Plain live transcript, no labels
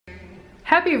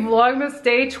Happy Vlogmas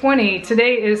Day 20.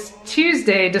 Today is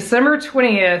Tuesday, December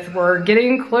 20th. We're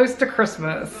getting close to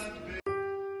Christmas.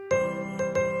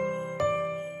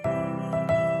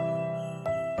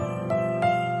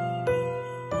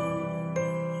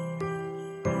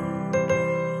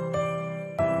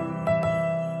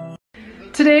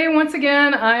 Today, once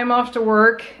again, I am off to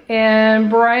work and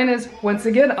Brian is once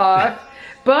again off.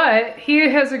 But he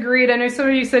has agreed, I know some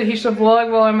of you said he should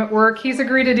vlog while I'm at work. He's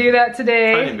agreed to do that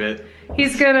today. Tiny bit.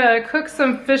 He's gonna cook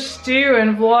some fish stew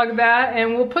and vlog that,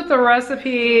 and we'll put the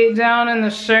recipe down in the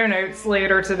show notes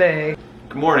later today.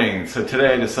 Good morning. So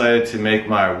today I decided to make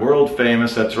my world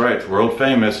famous, that's right, world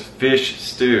famous fish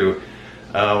stew.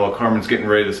 While Carmen's getting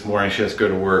ready this morning, she has to go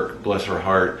to work, bless her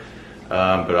heart.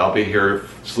 But I'll be here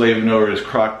slaving over this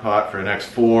crock pot for the next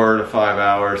 4 to 5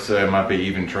 hours, so it might be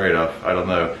even trade-off, I don't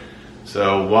know.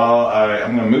 So while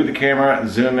I'm going to move the camera and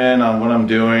zoom in on what I'm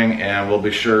doing, and we'll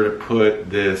be sure to put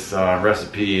this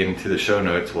recipe into the show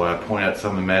notes while I point out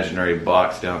some imaginary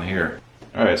box down here.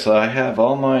 Alright, so I have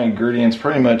all my ingredients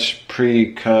pretty much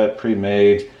pre-cut,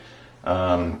 pre-made.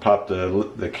 Pop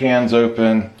the cans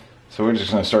open. So we're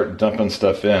just going to start dumping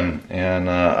stuff in. And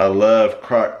I love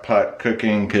crock pot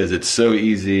cooking because it's so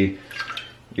easy.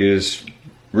 You just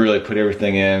really put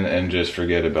everything in and just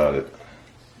forget about it.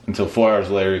 Until 4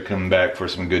 hours later you come back for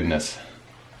some goodness.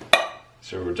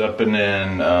 So we're dumping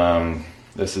in,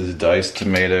 this is diced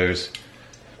tomatoes.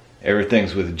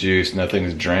 Everything's with juice,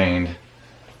 nothing's drained.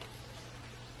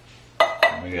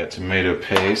 And we got tomato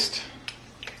paste.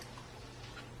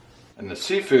 And the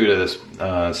seafood of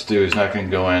this stew is not going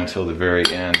to go in until the very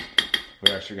end.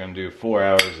 We're actually going to do 4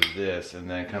 hours of this and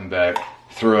then come back,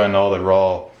 throw in all the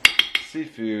raw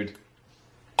seafood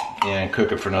and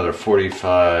cook it for another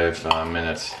 45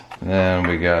 minutes. And then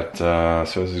we got,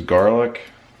 so this is garlic,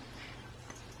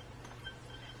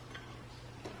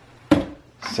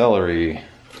 celery,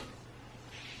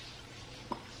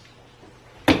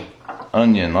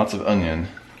 onion, lots of onion.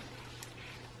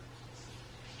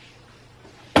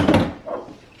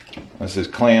 This is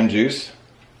clam juice.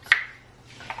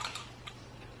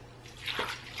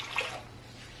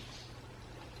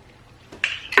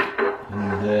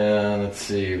 And then, let's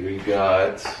see, we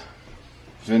got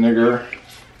vinegar.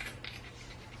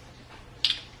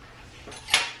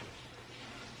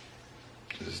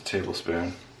 This is a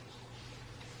tablespoon.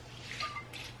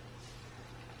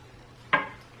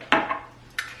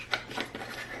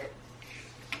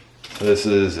 So this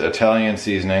is Italian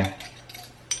seasoning.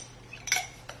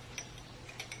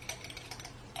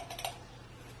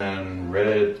 And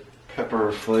red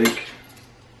pepper flake.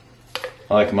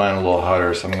 I like mine a little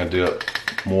hotter, so I'm going to do it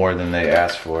more than they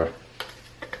asked for.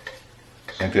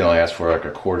 I think they only asked for like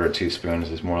a 1/4 teaspoon. This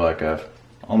is more like a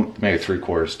maybe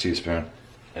 3/4 teaspoon.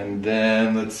 And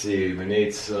then let's see, we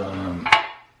need some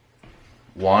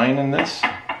wine in this.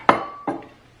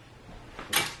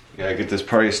 Gotta get this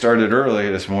party started early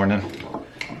this morning.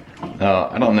 Now,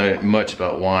 I don't know much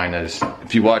about wine.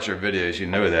 If you watch our videos, you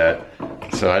know that.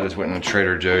 So I just went into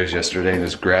Trader Joe's yesterday and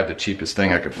just grabbed the cheapest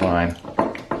thing I could find.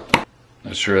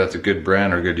 Not sure that's a good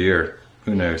brand or a good year.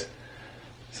 Who knows?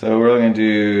 So we're going to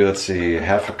do, let's see,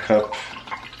 1/2 cup.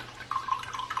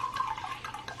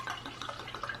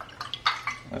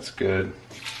 That's good.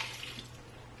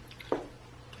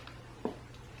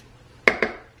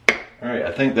 Alright,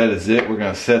 I think that is it. We're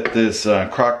going to set this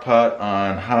crock pot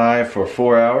on high for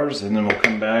 4 hours and then we'll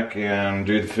come back and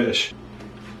do the fish.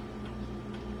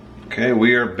 Okay,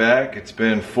 we are back. It's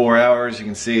been 4 hours. You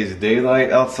can see it's daylight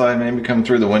outside, maybe coming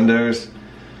through the windows.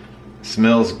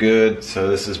 Smells good. So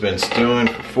this has been stewing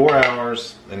for 4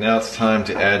 hours, and now it's time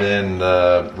to add in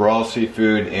the raw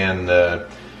seafood and the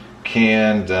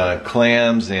canned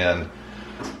clams and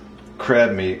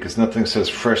crab meat, because nothing says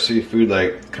fresh seafood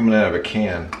like coming out of a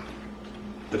can.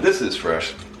 But this is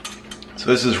fresh. So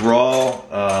this is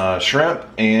raw shrimp,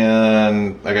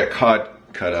 and I got cod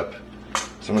cut up.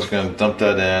 So I'm just going to dump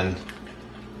that in.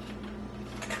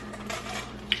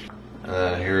 And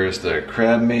then here's the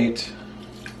crab meat.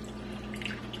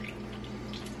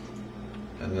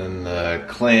 And then the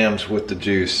clams with the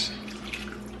juice.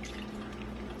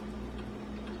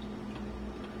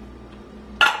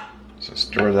 So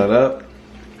stir that up.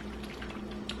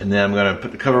 And then I'm going to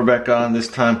put the cover back on. This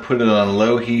time put it on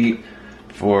low heat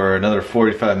for another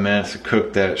 45 minutes to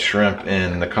cook that shrimp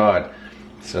and the cod.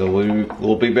 So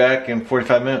we'll be back in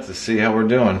 45 minutes to see how we're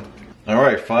doing.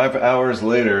 Alright, 5 hours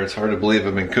later. It's hard to believe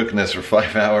I've been cooking this for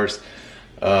 5 hours.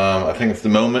 I think it's the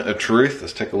moment of truth.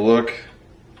 Let's take a look.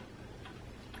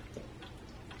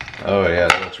 Oh yeah,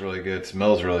 that looks really good. It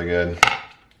smells really good.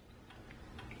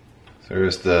 So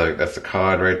there's that's the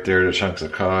cod right there, the chunks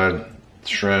of cod,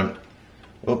 shrimp,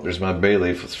 Oh, there's my bay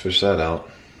leaf. Let's fish that out.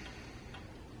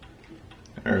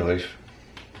 Air leaf.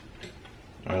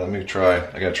 All right, let me try.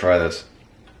 I gotta try this.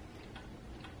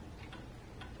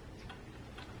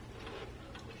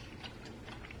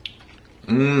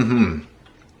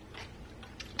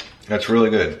 That's really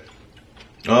good.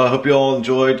 I hope you all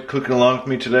enjoyed cooking along with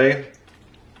me today.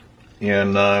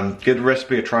 And give the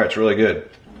recipe a try. It's really good.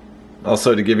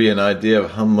 Also, to give you an idea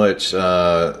of how much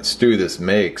stew this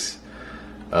makes,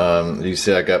 you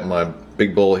see I got my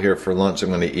big bowl here for lunch I'm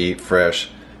going to eat fresh.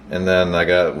 And then I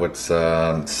got what's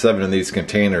 7 of these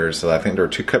containers. So I think they're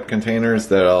 2-cup containers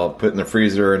that I'll put in the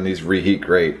freezer, and these reheat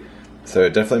great. So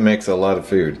it definitely makes a lot of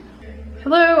food.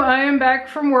 Hello, I am back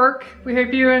from work. We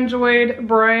hope you enjoyed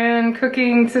Brian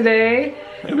cooking today.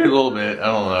 Maybe a little bit, I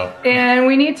don't know. And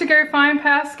we need to go find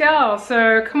Pascal,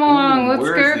 so come along, let's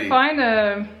where is go he? find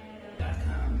him.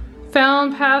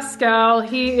 Found Pascal.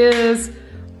 He is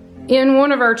in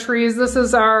one of our trees. This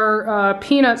is our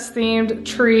peanuts themed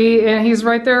tree, and he's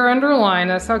right there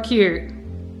underlined us. How cute.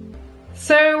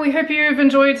 So we hope you've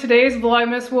enjoyed today's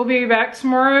Vlogmas. We'll be back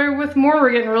tomorrow with more. We're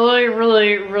getting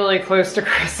really close to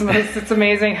Christmas. It's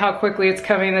amazing how quickly it's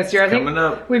coming this year. I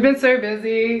think we've been so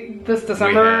busy this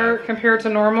December compared to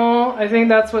normal. I think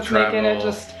that's what's making it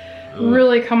just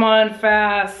really come on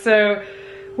fast. So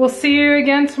we'll see you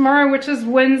again tomorrow, which is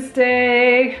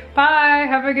Wednesday. Bye,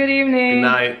 have a good evening. Good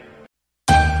night.